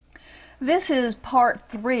This is part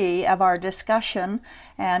 3 of our discussion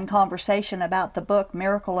and conversation about the book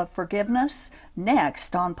Miracle of Forgiveness.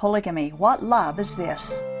 Next on Polygamy, What Love Is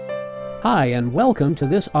This? Hi, and welcome to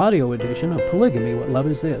this audio edition of Polygamy, What Love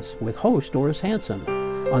Is This? With host Doris Hanson.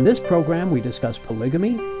 On this program, we discuss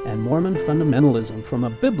polygamy and Mormon fundamentalism from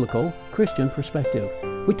a biblical Christian perspective.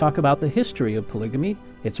 We talk about the history of polygamy,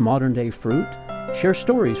 its modern-day fruit, share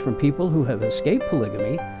stories from people who have escaped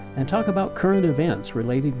polygamy, and talk about current events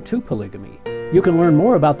relating to polygamy. You can learn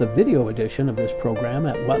more about the video edition of this program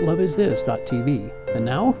at whatloveisthis.tv. And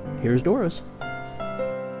now, here's Doris.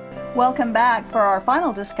 Welcome back for our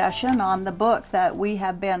final discussion on the book that we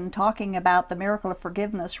have been talking about, The Miracle of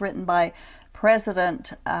Forgiveness, written by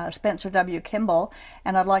President Spencer W. Kimball.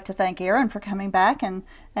 And I'd like to thank Aaron for coming back and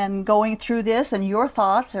going through this, and your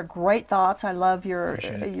thoughts. They're great thoughts. I love your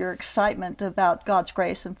excitement about God's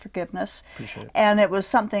grace and forgiveness. Appreciate it. And it was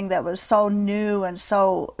something that was so new and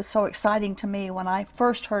so exciting to me when I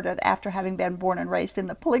first heard it after having been born and raised in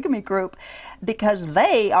the polygamy group, because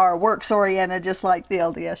they are works-oriented just like the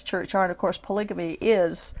LDS Church are. And of course, polygamy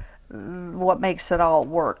is what makes it all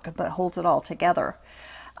work, that holds it all together.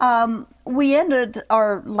 We ended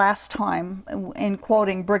our last time in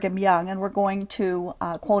quoting Brigham Young, and we're going to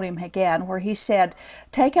quote him again, where he said,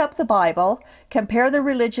 "Take up the Bible, compare the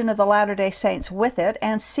religion of the Latter-day Saints with it,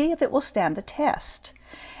 and see if it will stand the test."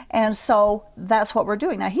 And so that's what we're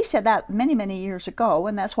doing. Now, he said that many, many years ago,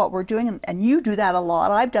 and that's what we're doing, and you do that a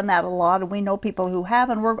lot. I've done that a lot, and we know people who have,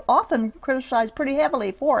 and we're often criticized pretty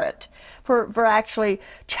heavily for it, for actually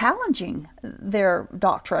challenging their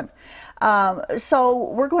doctrine.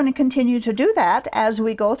 So we're going to continue to do that as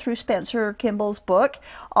we go through Spencer Kimball's book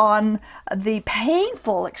on the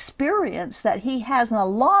painful experience that he has in a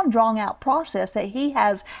long, drawn-out process that he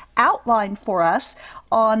has outlined for us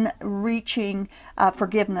on reaching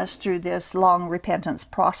forgiveness through this long repentance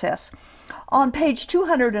process. On page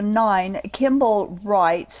 209, Kimball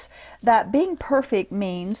writes that being perfect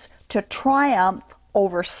means to triumph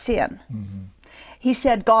over sin. Mm-hmm. He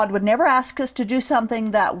said God would never ask us to do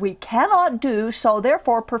something that we cannot do, so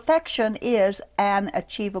therefore perfection is an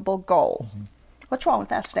achievable goal. Mm-hmm. What's wrong with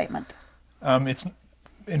that statement? It's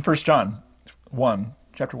in 1 John 1,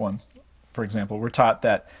 chapter 1, for example, we're taught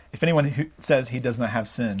that if anyone who says he does not have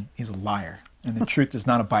sin, he's a liar, and the truth does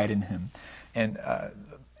not abide in him. And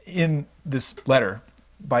in this letter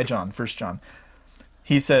by John, 1 John,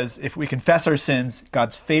 he says, if we confess our sins,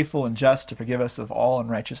 God's faithful and just to forgive us of all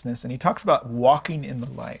unrighteousness. And he talks about walking in the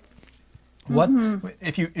light. Mm-hmm.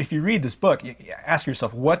 If you read this book, you ask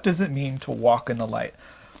yourself, what does it mean to walk in the light?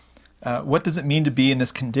 What does it mean to be in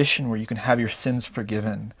this condition where you can have your sins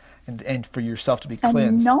forgiven and for yourself to be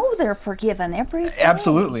cleansed? And know they're forgiven every day.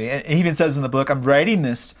 Absolutely. And he even says in the book, I'm writing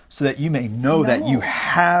this so that you may know that you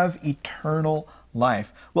have eternal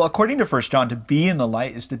life. Well, according to 1 John, to be in the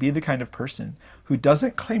light is to be the kind of person who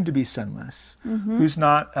doesn't claim to be sinless, mm-hmm. who's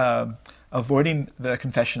not avoiding the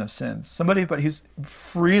confession of sins, somebody but who's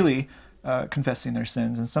freely confessing their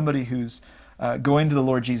sins, and somebody who's going to the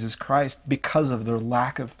Lord Jesus Christ because of their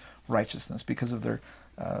lack of righteousness, because of their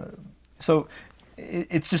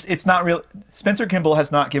it's not real. Spencer Kimball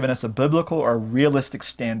has not given us a biblical or realistic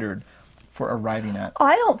standard for arriving at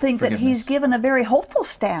I don't think that he's given a very hopeful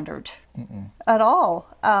standard at all.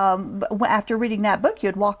 After reading that book,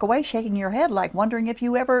 you'd walk away shaking your head, like wondering if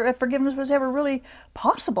forgiveness was ever really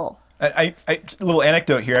possible. A little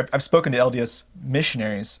anecdote here. I've spoken to LDS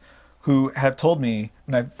missionaries who have told me,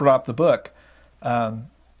 when I brought up the book,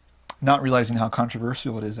 not realizing how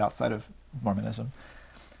controversial it is outside of Mormonism,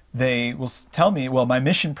 they will tell me, well, my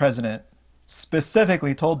mission president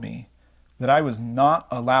specifically told me that I was not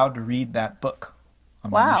allowed to read that book on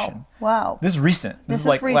my mission. Wow. This is recent. This is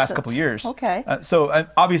like the last couple of years. Okay. So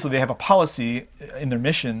obviously they have a policy in their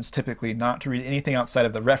missions typically not to read anything outside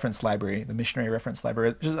of the reference library, the missionary reference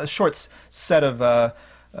library, just a short set of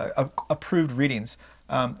approved readings.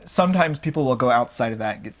 Sometimes people will go outside of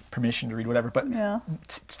that and get permission to read whatever, but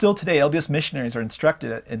still today LDS missionaries are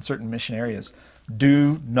instructed in certain mission areas,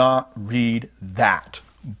 do not read that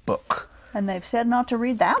book. And they've said not to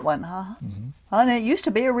read that one, huh? Mm-hmm. And it used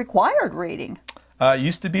to be a required reading. It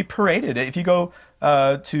used to be paraded. If you go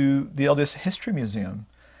to the LDS History Museum,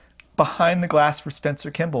 behind the glass for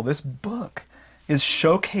Spencer Kimball, this book is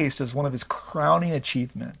showcased as one of his crowning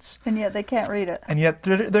achievements. And yet they can't read it. And yet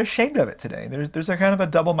they're ashamed of it today. There's a kind of a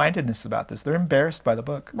double-mindedness about this. They're embarrassed by the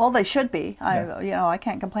book. Well, they should be. I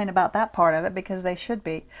can't complain about that part of it because they should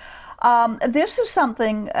be. This is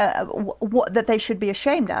something that they should be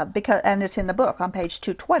ashamed of, and it's in the book on page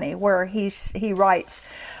 220, where he writes,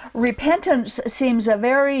 "Repentance seems a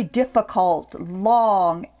very difficult,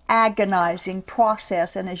 long, agonizing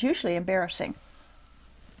process and is usually embarrassing.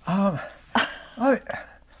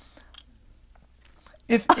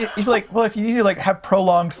 If you need to like have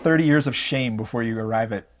prolonged 30 years of shame before you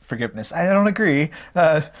arrive at forgiveness, I don't agree.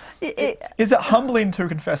 Is it humbling to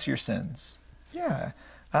confess your sins? Yeah.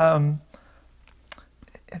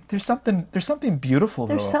 There's something beautiful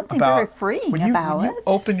though. There's something about very freeing when you about it.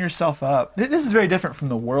 open yourself up. This is very different from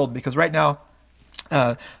the world, because right now,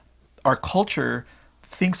 our culture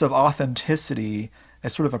thinks of authenticity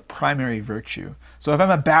as sort of a primary virtue. So if I'm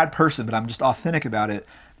a bad person, but I'm just authentic about it,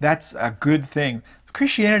 that's a good thing.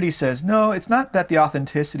 Christianity says, no, it's not that the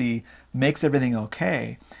authenticity makes everything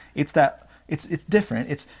okay. It's that it's different.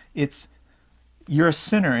 It's you're a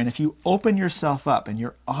sinner, and if you open yourself up and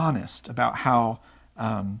you're honest about how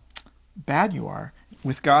bad you are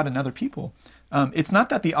with God and other people, it's not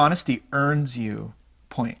that the honesty earns you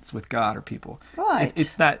points with God or people. Right.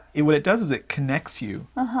 It's that what it does is it connects you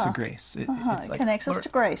to grace. It It connects us to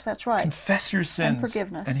grace. That's right. Confess your sins, and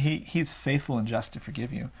forgiveness, and He's faithful and just to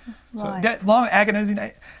forgive you. So Right. that long agonizing.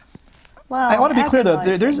 I Well, want to be clear though.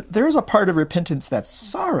 agonizing. There's a part of repentance that's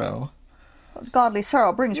sorrow. Godly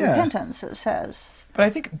sorrow brings Yeah. repentance, it says. But I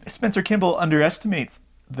think Spencer Kimball underestimates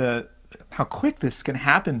how quick this can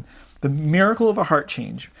happen. The miracle of a heart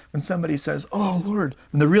change when somebody says, "Oh Lord,"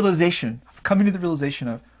 and the realization, coming to the realization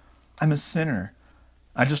of, I'm a sinner.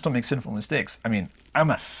 I just don't make sinful mistakes. I mean, I'm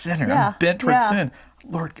a sinner. Yeah, I'm bent towards yeah. sin.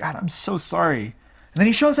 Lord God, I'm so sorry. And then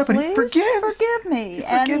He shows up and He Please forgives. forgive me. Forgive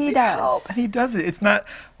And He me, does. help. And He does it. It's not,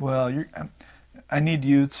 well, I need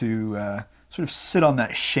you to sort of sit on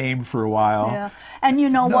that shame for a while. Yeah. And you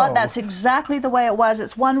know what? No. That's exactly the way it was.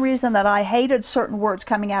 It's one reason that I hated certain words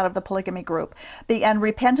coming out of the polygamy group. And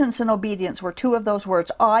repentance and obedience were two of those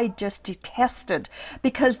words I just detested,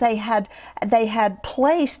 because they had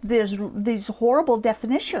placed these horrible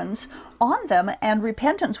definitions on them, and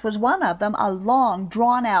repentance was one of them, a long,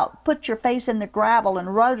 drawn out, put your face in the gravel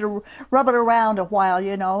and rub it around a while,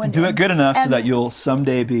 and Do it good enough so and- that you'll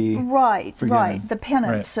someday be Right, forgiven. right. The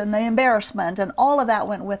penance Right. and the embarrassment and all of that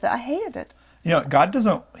went with it. I hated it.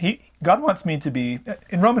 God wants me to be,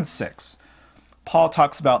 in Romans 6, Paul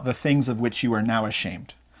talks about the things of which you are now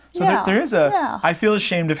ashamed. So Yeah, there is yeah. I feel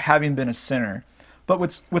ashamed of having been a sinner. But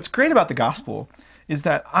what's great about the gospel is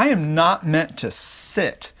that I am not meant to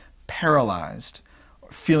sit paralyzed,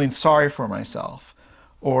 feeling sorry for myself,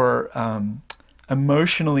 or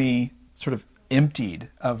emotionally sort of emptied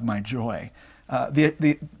of my joy.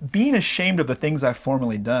 The being ashamed of the things I've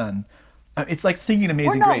formerly done, it's like singing We're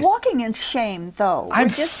Amazing not Grace. walking in shame, though. I'm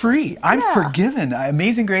We're just free. I'm yeah. forgiven.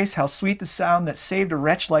 Amazing grace, how sweet the sound that saved a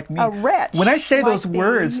wretch like me. A wretch When I say like those me,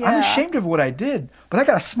 words, I'm yeah. ashamed of what I did, but I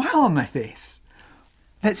got a smile on my face.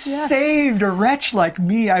 That Yes. saved a wretch like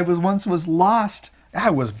me. I once was lost. I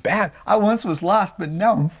was bad. I once was lost, but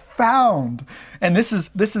now I'm found. And this is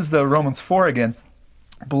the Romans 4 again.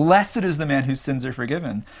 Blessed is the man whose sins are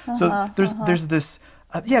forgiven. So there's this.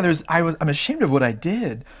 I'm ashamed of what I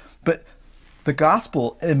did, but the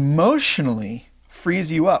gospel emotionally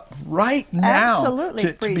frees you up right now Absolutely to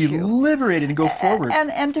be frees you. liberated and go forward.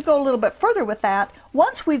 And to go a little bit further with that,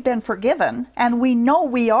 once we've been forgiven, and we know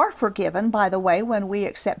we are forgiven, by the way, when we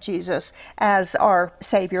accept Jesus as our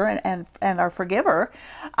Savior and our forgiver,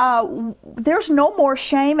 there's no more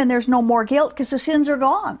shame and there's no more guilt, because the sins are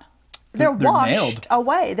gone. They're washed nailed.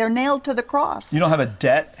 away. They're nailed to the cross. You don't have a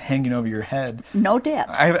debt hanging over your head. No debt.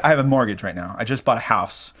 I have a mortgage right now. I just bought a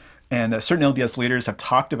house. And certain LDS leaders have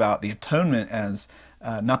talked about the atonement as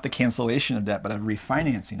not the cancellation of debt, but a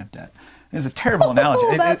refinancing of debt. It's a terrible analogy.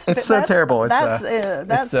 It's so terrible.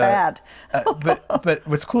 That's bad. But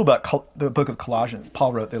what's cool about the book of Colossians,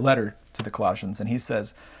 Paul wrote the letter to the Colossians, and he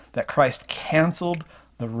says that Christ canceled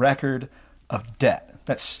the record of debt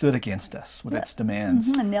that stood against us with its demands.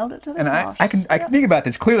 And nailed it to the And cross. I can think about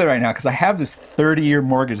this clearly right now because I have this 30-year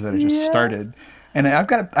mortgage that I just started, and I've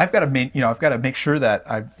got to make sure that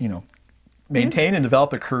I maintain and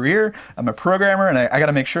develop a career. I'm a programmer, and I got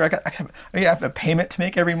to make sure I have a payment to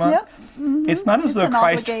make every month. Yep. Mm-hmm. It's not as It's though an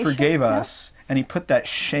Christ obligation. forgave Yep. us and He put that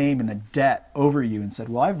shame and the debt over you and said,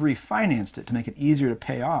 "Well, I've refinanced it to make it easier to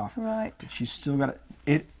pay off." Right. But you still got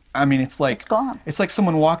it. I mean, it's like It's gone. It's like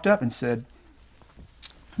someone walked up and said,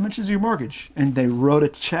 "How much is your mortgage?" And they wrote a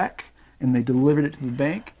check and they delivered it to the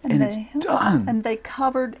bank, and it's done. And they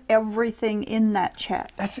covered everything in that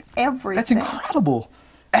check. That's everything. That's incredible.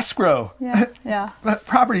 Escrow. Yeah, yeah.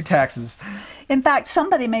 Property taxes. In fact,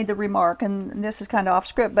 somebody made the remark, and this is kind of off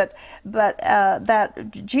script, but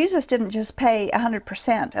that Jesus didn't just pay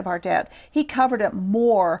 100% of our debt. He covered it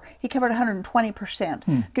more. He covered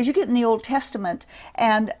 120%. Because you get in the Old Testament,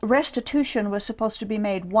 and restitution was supposed to be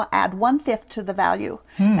made add 1/5 to the value.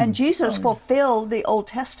 And Jesus fulfilled the Old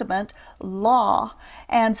Testament law.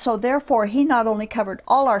 And so therefore, he not only covered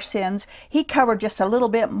all our sins, he covered just a little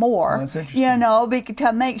bit more. That's interesting.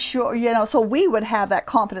 To make sure, so we would have that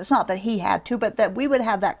confidence, not that he had to, but that we would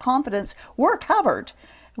have that confidence. We're covered.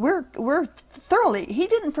 We're thoroughly, he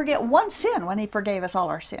didn't forget one sin when he forgave us all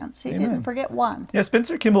our sins. He didn't forget one. Yeah,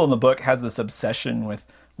 Spencer Kimball in the book has this obsession with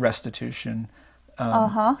restitution.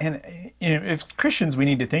 And if Christians, we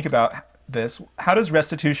need to think about this. How does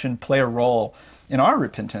restitution play a role in our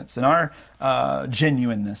repentance, in our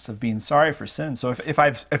genuineness of being sorry for sin? So if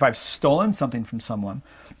I've stolen something from someone,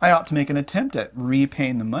 I ought to make an attempt at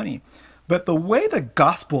repaying the money. But the way the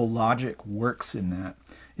gospel logic works in that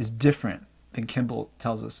is different than Kimball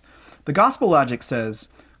tells us. The gospel logic says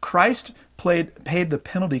Christ paid the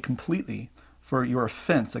penalty completely for your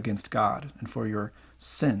offense against God and for your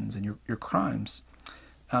sins and your crimes.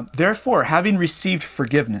 Therefore, having received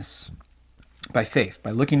forgiveness by faith,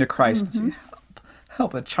 by looking to Christ and saying,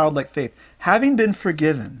 help, a childlike faith, having been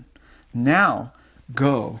forgiven, now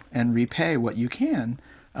go and repay what you can.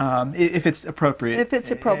 If it's appropriate. If it's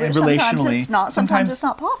appropriate. Relationally. Sometimes it's not. Sometimes it's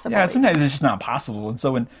not possible. Yeah, sometimes it's just not possible. And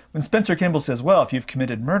so when Spencer Kimball says, well, if you've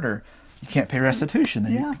committed murder, you can't pay restitution,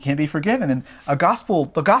 then you can't be forgiven. And the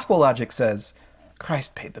gospel logic says,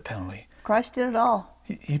 Christ paid the penalty. Christ did it all.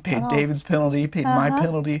 He paid David's penalty. He paid my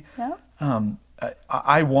penalty. Yeah.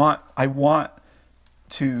 I want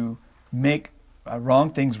to make wrong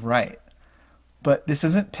things right. But this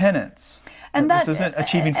isn't penance. And this isn't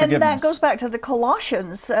achieving forgiveness. And that goes back to the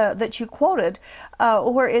Colossians that you quoted,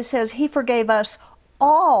 where it says he forgave us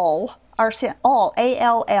all our sin, all,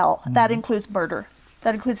 A-L-L. That includes murder.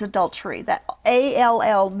 That includes adultery. That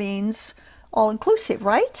A-L-L means all-inclusive,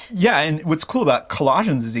 right? Yeah, and what's cool about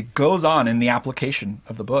Colossians is he goes on in the application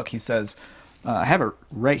of the book. He says, I have it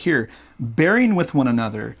right here, bearing with one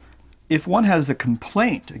another, if one has a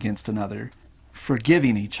complaint against another,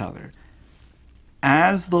 forgiving each other.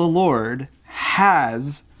 As the Lord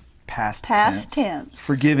has, past tense,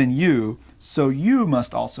 forgiven you, so you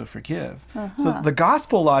must also forgive. So the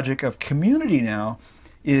gospel logic of community now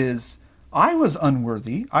is, I was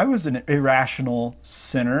unworthy. I was an irrational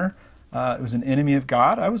sinner. I was an enemy of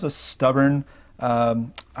God. I was a stubborn,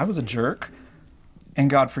 I was a jerk,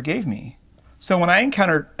 and God forgave me. So when I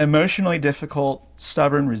encounter emotionally difficult,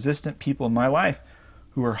 stubborn, resistant people in my life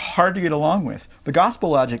who are hard to get along with, the gospel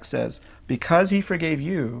logic says, because he forgave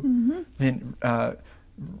you, then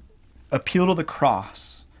appeal to the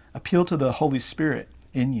cross, appeal to the Holy Spirit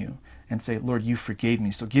in you, and say, Lord, you forgave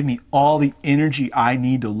me, so give me all the energy I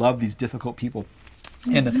need to love these difficult people.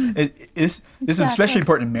 And this is especially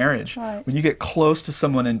important in marriage. Right. When you get close to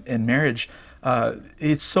someone in marriage,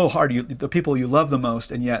 it's so hard. The people you love the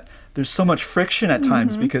most, and yet there's so much friction at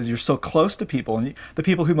times because you're so close to people, and the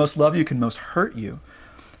people who most love you can most hurt you.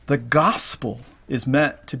 The gospel is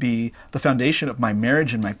meant to be the foundation of my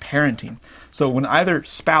marriage and my parenting. So when either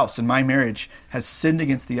spouse in my marriage has sinned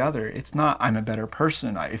against the other, it's not I'm a better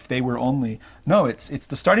person. If they were only, no, it's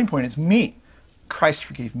the starting point. It's me. Christ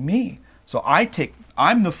forgave me. So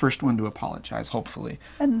I'm the first one to apologize, hopefully.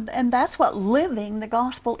 And that's what living the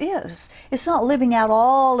gospel is. It's not living out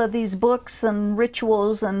all of these books and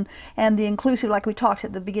rituals and the inclusive, like we talked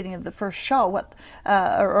at the beginning of the first show, is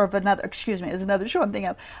another show I'm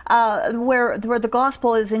thinking of, where the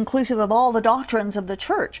gospel is inclusive of all the doctrines of the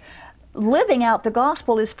church. Living out the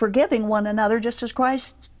gospel is forgiving one another just as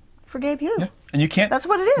Christ forgave you. Yeah. And you can't. That's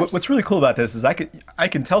what it is. What's really cool about this is I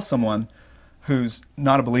can tell someone who's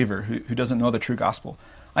not a believer, who doesn't know the true gospel,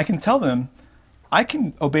 I can tell them, I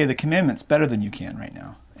can obey the commandments better than you can right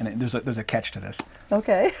now. And there's a catch to this.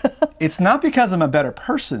 Okay. It's not because I'm a better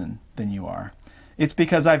person than you are. It's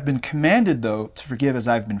because I've been commanded, though, to forgive as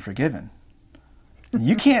I've been forgiven. And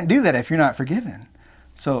you can't do that if you're not forgiven.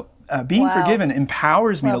 So being forgiven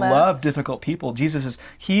empowers me to love difficult people. Jesus says,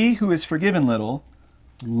 he who is forgiven little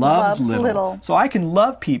loves little. So I can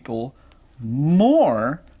love people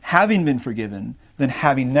more having been forgiven than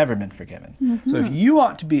having never been forgiven. So if you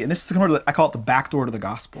ought to be, and this is I call it the back door to the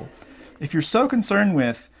gospel. If you're so concerned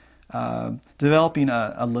with developing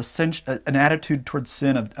an attitude towards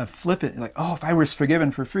sin of flippant, like, oh, if I was forgiven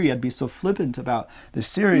for free, I'd be so flippant about the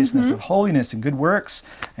seriousness of holiness and good works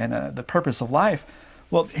and the purpose of life.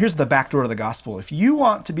 Well, here's the back door to the gospel. If you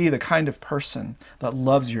want to be the kind of person that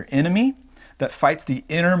loves your enemy, that fights the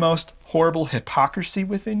innermost horrible hypocrisy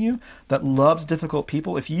within you, that loves difficult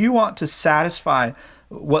people, if you want to satisfy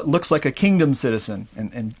what looks like a kingdom citizen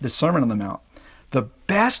and the Sermon on the Mount, the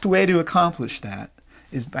best way to accomplish that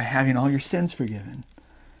is by having all your sins forgiven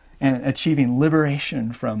and achieving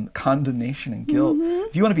liberation from condemnation and guilt.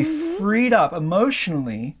 If you want to be freed up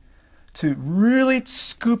emotionally to really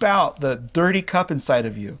scoop out the dirty cup inside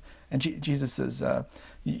of you, and Jesus says,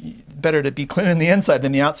 better to be clean on the inside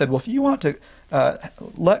than the outside. Well, if you want to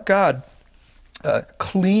let God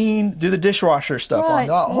clean, do the dishwasher stuff on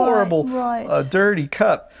the horrible, dirty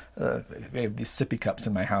cup. We have these sippy cups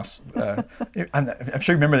in my house. I'm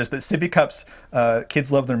sure you remember this, but sippy cups,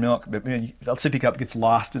 kids love their milk, but a sippy cup gets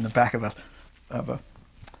lost in the back of a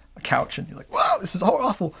couch, and you're like, wow, this is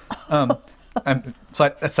awful.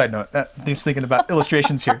 Side note, he's thinking about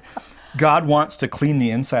illustrations here. God wants to clean the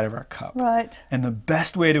inside of our cup. Right. And the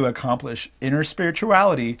best way to accomplish inner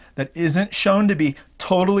spirituality that isn't shown to be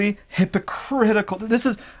totally hypocritical.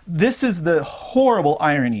 This is the horrible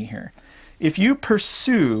irony here. If you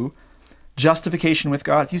pursue justification with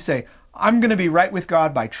God, if you say, I'm going to be right with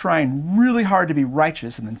God by trying really hard to be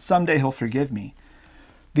righteous, and then someday He'll forgive me,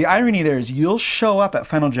 the irony there is you'll show up at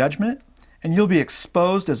final judgment and you'll be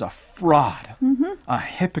exposed as a fraud, a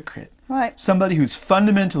hypocrite, somebody who's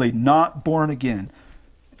fundamentally not born again,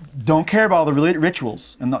 don't care about all the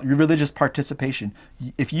rituals and your religious participation.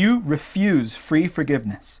 If you refuse free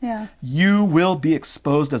forgiveness, you will be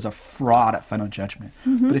exposed as a fraud at final judgment.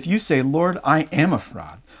 But if you say, Lord, I am a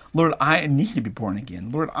fraud. Lord, I need to be born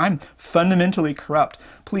again. Lord, I'm fundamentally corrupt.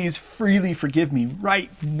 Please freely forgive me right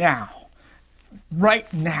now.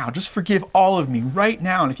 Right now. Just forgive all of me right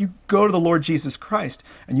now. And if you go to the Lord Jesus Christ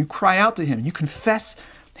and you cry out to Him, and you confess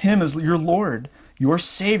Him as your Lord, your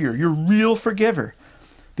Savior, your real forgiver,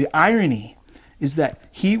 the irony is that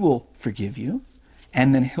He will forgive you,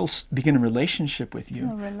 and then He'll begin a relationship with you,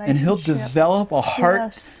 and He'll develop a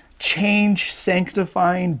heart change,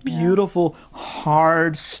 sanctifying, beautiful,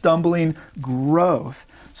 hard, stumbling growth,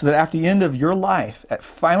 so that at the end of your life, at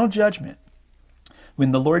final judgment,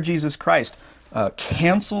 when the Lord Jesus Christ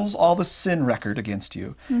cancels all the sin record against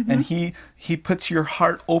you, and He puts your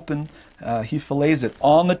heart open, He fillets it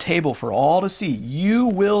on the table for all to see, you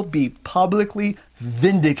will be publicly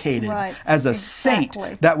vindicated as a saint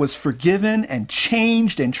that was forgiven and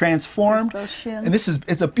changed and transformed. And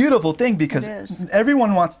it's a beautiful thing, because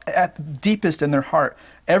everyone wants, at deepest in their heart,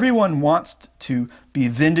 everyone wants to be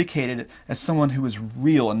vindicated as someone who is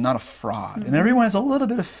real and not a fraud. And everyone has a little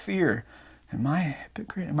bit of fear. Am I a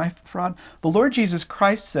hypocrite? Am I a fraud? The Lord Jesus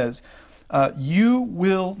Christ says, you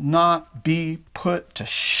will not be put to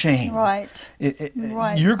shame.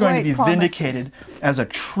 You're going to be vindicated as a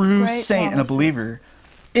true saint and a believer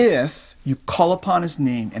if you call upon His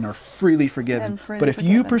name and are freely forgiven. But if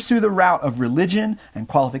you pursue the route of religion and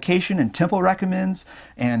qualification and temple recommends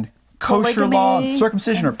and kosher law and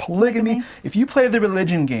circumcision or polygamy, if you play the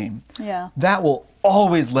religion game, that will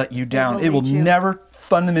always let you down. It will never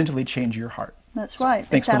fundamentally change your heart. That's right.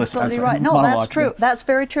 Thanks for listening. Absolutely right. No, that's true. That's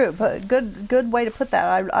very true. But good way to put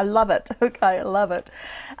that. I love it. Okay, I love it.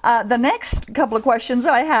 The next couple of questions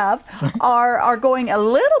I have are going a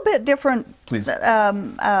little bit different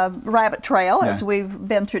rabbit trail, as we've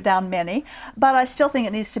been through down many, but I still think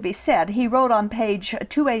it needs to be said. He wrote on page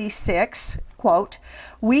 286, quote,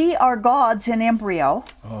 "We are gods in embryo,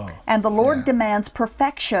 and the Lord demands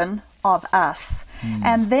perfection of us."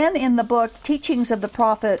 And then in the book Teachings of the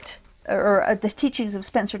Prophet, or the Teachings of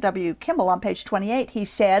Spencer W. Kimball on page 28, he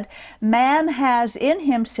said, "Man has in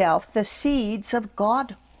himself the seeds of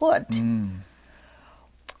godhood."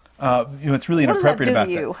 It's really inappropriate about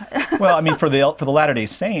that. Well, I mean, for the Latter-day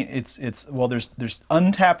Saint, there's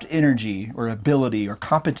untapped energy or ability or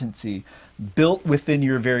competency built within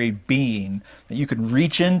your very being that you can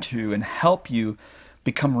reach into and help you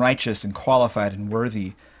become righteous and qualified and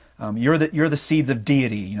worthy. You're the seeds of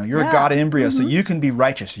deity. You're a God in embryo, so you can be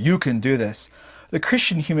righteous. You can do this. The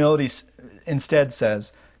Christian humility instead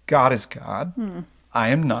says, God is God. I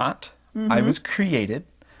am not. I was created.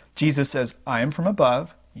 Jesus says, I am from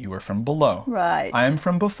above. You are from below. I am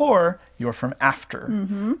from before. You are from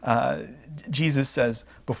after. Jesus says,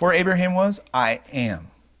 before Abraham was, I am.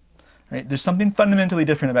 Right? There's something fundamentally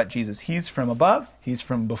different about Jesus. He's from above, He's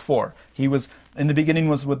from before. He was, in the beginning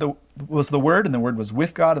was the Word, and the Word was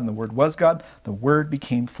with God, and the Word was God. The Word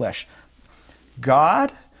became flesh.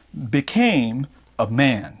 God became a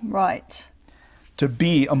man. To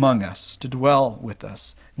be among us, to dwell with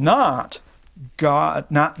us. Not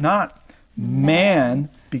man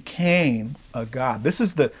became a God. This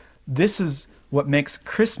is what makes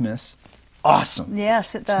Christmas awesome.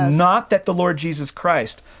 Yes, it does. It's not that the Lord Jesus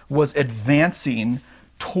Christ was advancing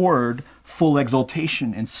toward full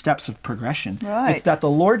exaltation and steps of progression. Right. It's that the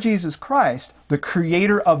Lord Jesus Christ, the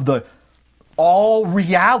creator of the all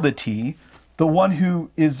reality, the one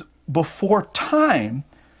who is before time,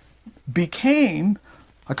 became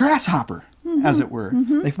a grasshopper, as it were.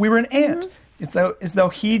 If we were an ant, it's as though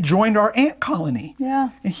he joined our ant colony. Yeah.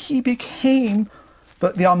 And he became,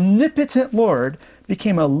 the omnipotent Lord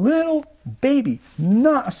became a little baby,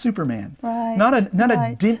 not a Superman. Right.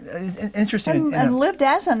 Interesting. And lived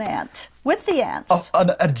as an ant, with the ants.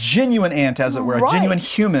 A genuine ant, as it were, a Right. genuine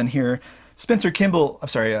human here. Bruce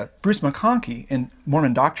McConkie in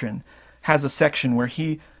Mormon Doctrine has a section where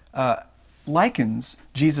he likens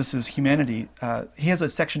Jesus' humanity. He has a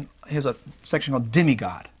section called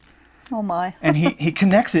Demigod. Oh my. And he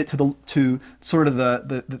connects it to sort of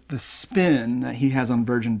the spin that he has on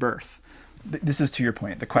virgin birth. This is to your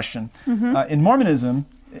point, the question. In Mormonism,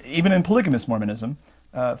 even in polygamous Mormonism,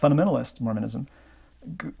 fundamentalist Mormonism,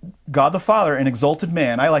 God the Father, an exalted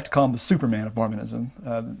man, I like to call him the Superman of Mormonism.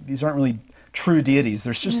 These aren't really true deities.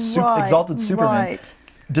 They're just exalted Supermen. Right.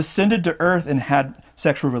 Descended to earth and had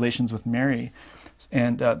sexual relations with Mary.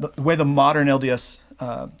 And the way the modern LDS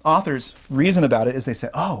authors reason about it is they say,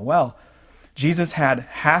 oh, well, Jesus had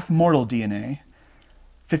half mortal DNA.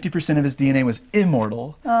 50% of his DNA was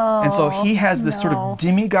immortal. And so he has this sort of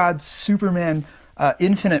demigod, Superman,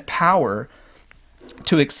 infinite power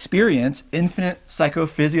to experience infinite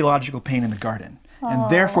psychophysiological pain in the garden. And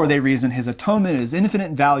therefore they reason his atonement is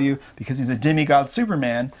infinite value because he's a demigod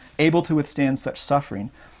Superman able to withstand such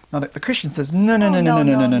suffering. Now the Christian says, no.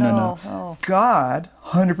 God,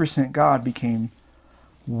 100% God, became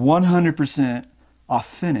 100%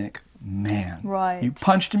 authentic man. Right. You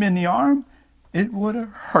punched him in the arm, it would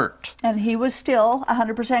have hurt. And he was still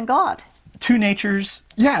 100% God. Two natures.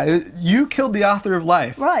 Yeah, you killed the author of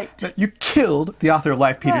life. Right. But you killed the author of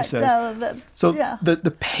life, Peter Right. says.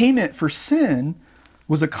 The payment for sin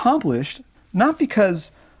was accomplished not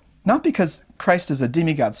because Christ is a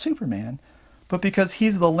demigod Superman, but because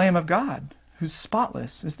he's the Lamb of God who's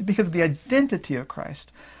spotless. It's because of the identity of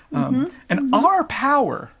Christ. And our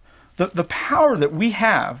power, the power that we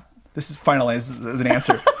have, this is finalized as an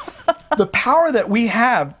answer. The power that we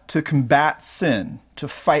have to combat sin, to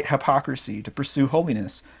fight hypocrisy, to pursue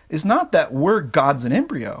holiness, is not that we're gods in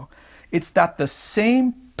embryo. It's that the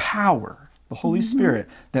same power, the Holy Spirit,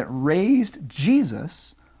 that raised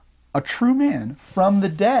Jesus, a true man, from the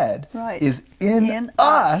dead, is in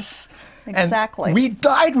us. Exactly. And we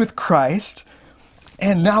died with Christ,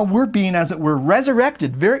 and now we're being, as it were,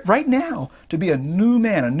 resurrected right now to be a new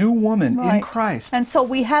man, a new woman in Christ. And so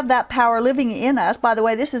we have that power living in us. By the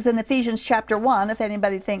way, this is in Ephesians chapter 1, if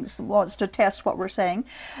anybody wants to test what we're saying,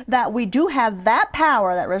 that we do have that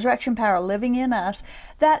power, that resurrection power living in us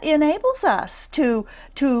that enables us to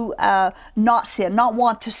not sin, not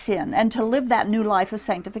want to sin, and to live that new life of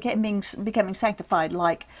sanctification, becoming sanctified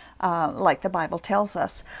like the Bible tells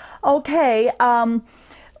us. Okay, I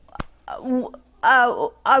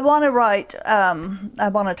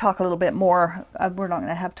want to talk a little bit more. We're not going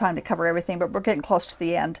to have time to cover everything, but we're getting close to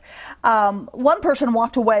the end. One person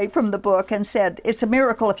walked away from the book and said, it's a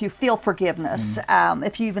miracle if you feel forgiveness,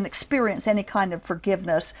 if you even experience any kind of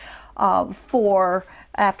forgiveness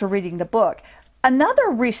after reading the book. Another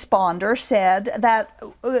responder said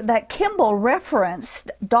that Kimball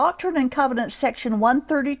referenced Doctrine and Covenants section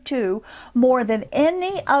 132 more than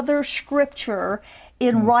any other scripture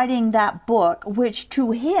in writing that book, which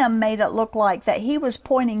to him made it look like that he was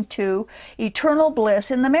pointing to eternal bliss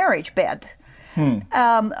in the marriage bed.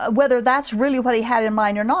 Whether that's really what he had in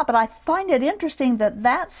mind or not, but I find it interesting that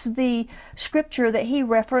that's the scripture that he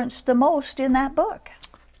referenced the most in that book.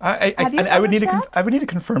 I would need to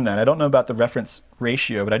confirm that. I don't know about the reference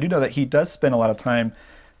ratio, but I do know that he does spend a lot of time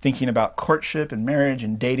thinking about courtship and marriage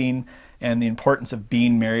and dating and the importance of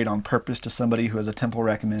being married on purpose to somebody who has a temple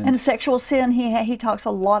recommend. And sexual sin, he talks a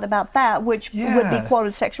lot about that, which would be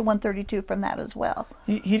quoted section 132 from that as well.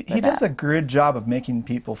 He does a good job of making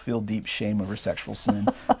people feel deep shame over sexual sin.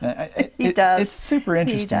 He does. It's super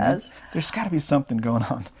interesting. He does. There's got to be something going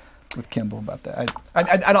on with Kimball about that.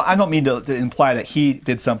 I don't mean to imply that he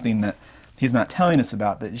did something that he's not telling us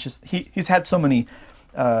about, but it's just he's had so many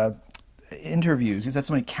interviews, he's had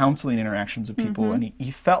so many counseling interactions with people, and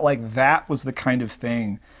he felt like that was the kind of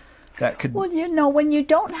thing that could... Well, when you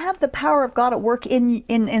don't have the power of God at work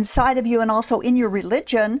inside of you and also in your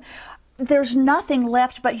religion, there's nothing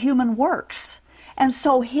left but human works. And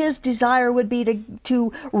so his desire would be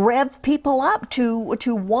to rev people up to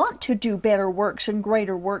want to do better works and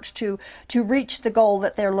greater works to reach the goal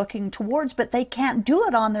that they're looking towards, but they can't do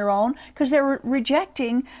it on their own because they're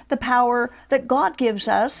rejecting the power that God gives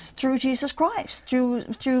us through Jesus Christ,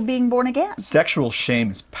 through being born again. Sexual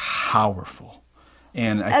shame is powerful.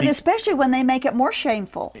 And I think especially when they make it more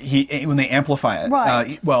shameful. When they amplify it.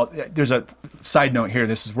 Right. Well, there's a side note here.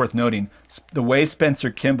 This is worth noting. The way Spencer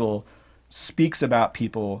Kimball speaks about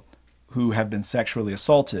people who have been sexually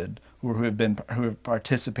assaulted, who have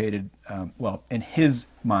participated, in his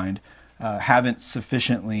mind, haven't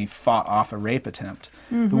sufficiently fought off a rape attempt.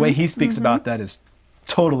 The way he speaks about that is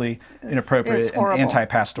totally inappropriate and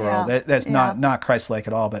anti-pastoral. Yeah. That's not Christ-like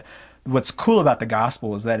at all. But what's cool about the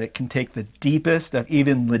gospel is that it can take the deepest of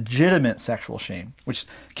even legitimate sexual shame, which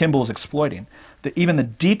Kimball is exploiting. Even the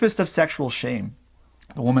deepest of sexual shame,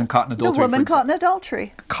 the woman caught in adultery. The woman caught in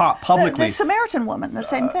adultery. Caught publicly. The Samaritan woman, the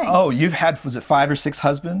same thing. You've had, was it 5 or 6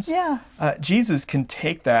 husbands? Yeah. Jesus can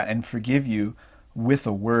take that and forgive you with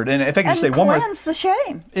a word. And if I can just say one more. Cleanse the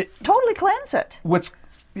shame. Totally cleanse it.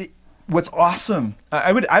 What's awesome,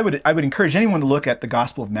 I would encourage anyone to look at the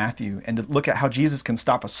Gospel of Matthew and to look at how Jesus can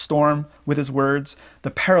stop a storm with his words.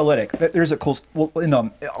 The paralytic, there's a cool,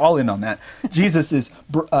 all in on that. Jesus is,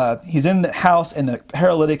 he's in the house and the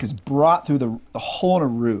paralytic is brought through the hole in a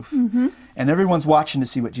roof. Mm-hmm. And everyone's watching to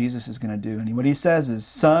see what Jesus is going to do. And what he says is,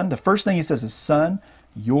 son, the first thing he says is, son,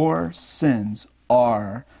 your sins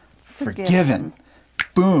are forgiven.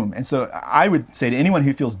 Boom. And so I would say to anyone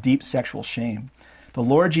who feels deep sexual shame, the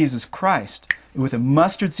Lord Jesus Christ, with a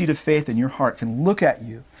mustard seed of faith in your heart, can look at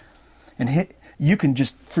you and you can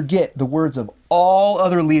just forget the words of all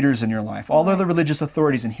other leaders in your life, all other religious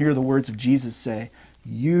authorities, and hear the words of Jesus say,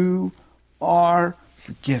 you are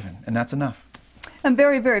forgiven. And that's enough. And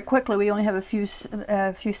very, very quickly, we only have a few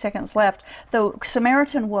seconds left. The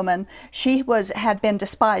Samaritan woman, she had been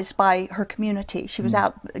despised by her community. She was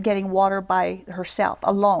out getting water by herself,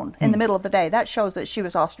 alone, in the middle of the day. That shows that she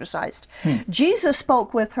was ostracized. Jesus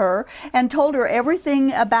spoke with her and told her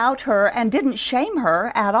everything about her and didn't shame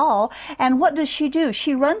her at all. And what does she do?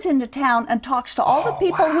 She runs into town and talks to all the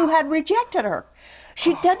people who had rejected her.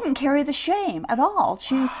 She didn't carry the shame at all.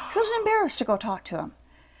 She wasn't embarrassed to go talk to him.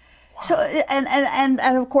 So and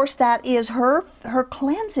of course that is her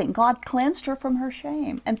cleansing. God cleansed her from her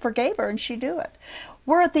shame and forgave her, and she do it.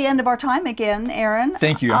 We're at the end of our time again, Aaron.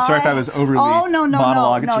 Thank you. I'm sorry if I was overly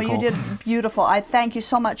monological. No, you did beautiful. I thank you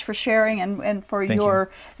so much for sharing and for your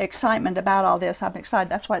excitement about all this. I'm excited.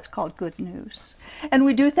 That's why it's called Good News. And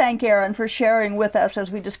we do thank Aaron for sharing with us as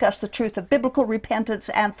we discuss the truth of biblical repentance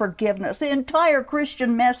and forgiveness. The entire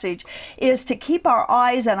Christian message is to keep our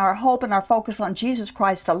eyes and our hope and our focus on Jesus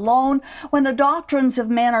Christ alone. When the doctrines of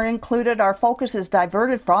men are included, our focus is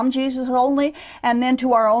diverted from Jesus only and then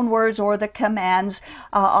to our own words or the commands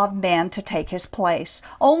of men to take his place.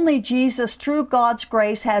 Only Jesus, through God's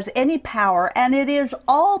grace, has any power, and it is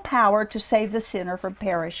all power to save the sinner from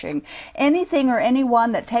perishing. Anything or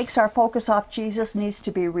anyone that takes our focus off Jesus needs to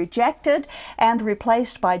be rejected and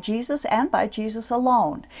replaced by Jesus and by Jesus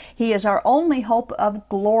alone. He is our only hope of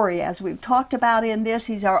glory. As we've talked about in this,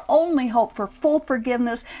 he's our only hope for full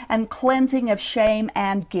forgiveness and cleansing of shame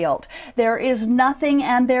and guilt. There is nothing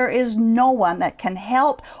and there is no one that can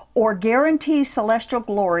help or guarantee celestial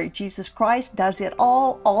glory. Jesus Christ does it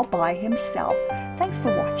all by himself. Thanks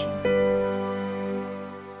for watching.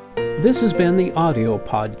 This has been the audio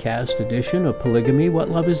podcast edition of Polygamy, What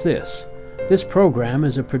Love Is This? This program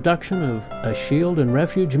is a production of A Shield and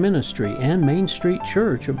Refuge Ministry and Main Street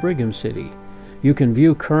Church of Brigham City. You can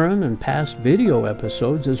view current and past video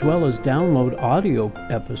episodes as well as download audio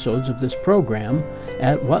episodes of this program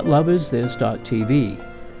at whatloveisthis.tv.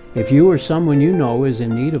 If you or someone you know is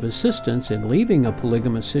in need of assistance in leaving a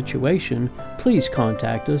polygamous situation, please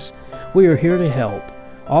contact us. We are here to help.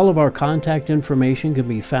 All of our contact information can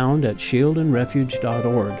be found at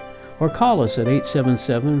shieldandrefuge.org or call us at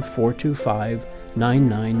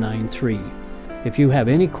 877-425-9993. If you have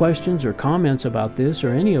any questions or comments about this or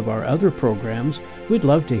any of our other programs, we'd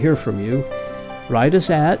love to hear from you. Write us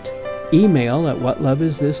at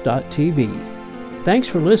email@whatloveisthis.tv. Thanks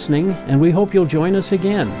for listening, and we hope you'll join us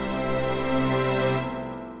again.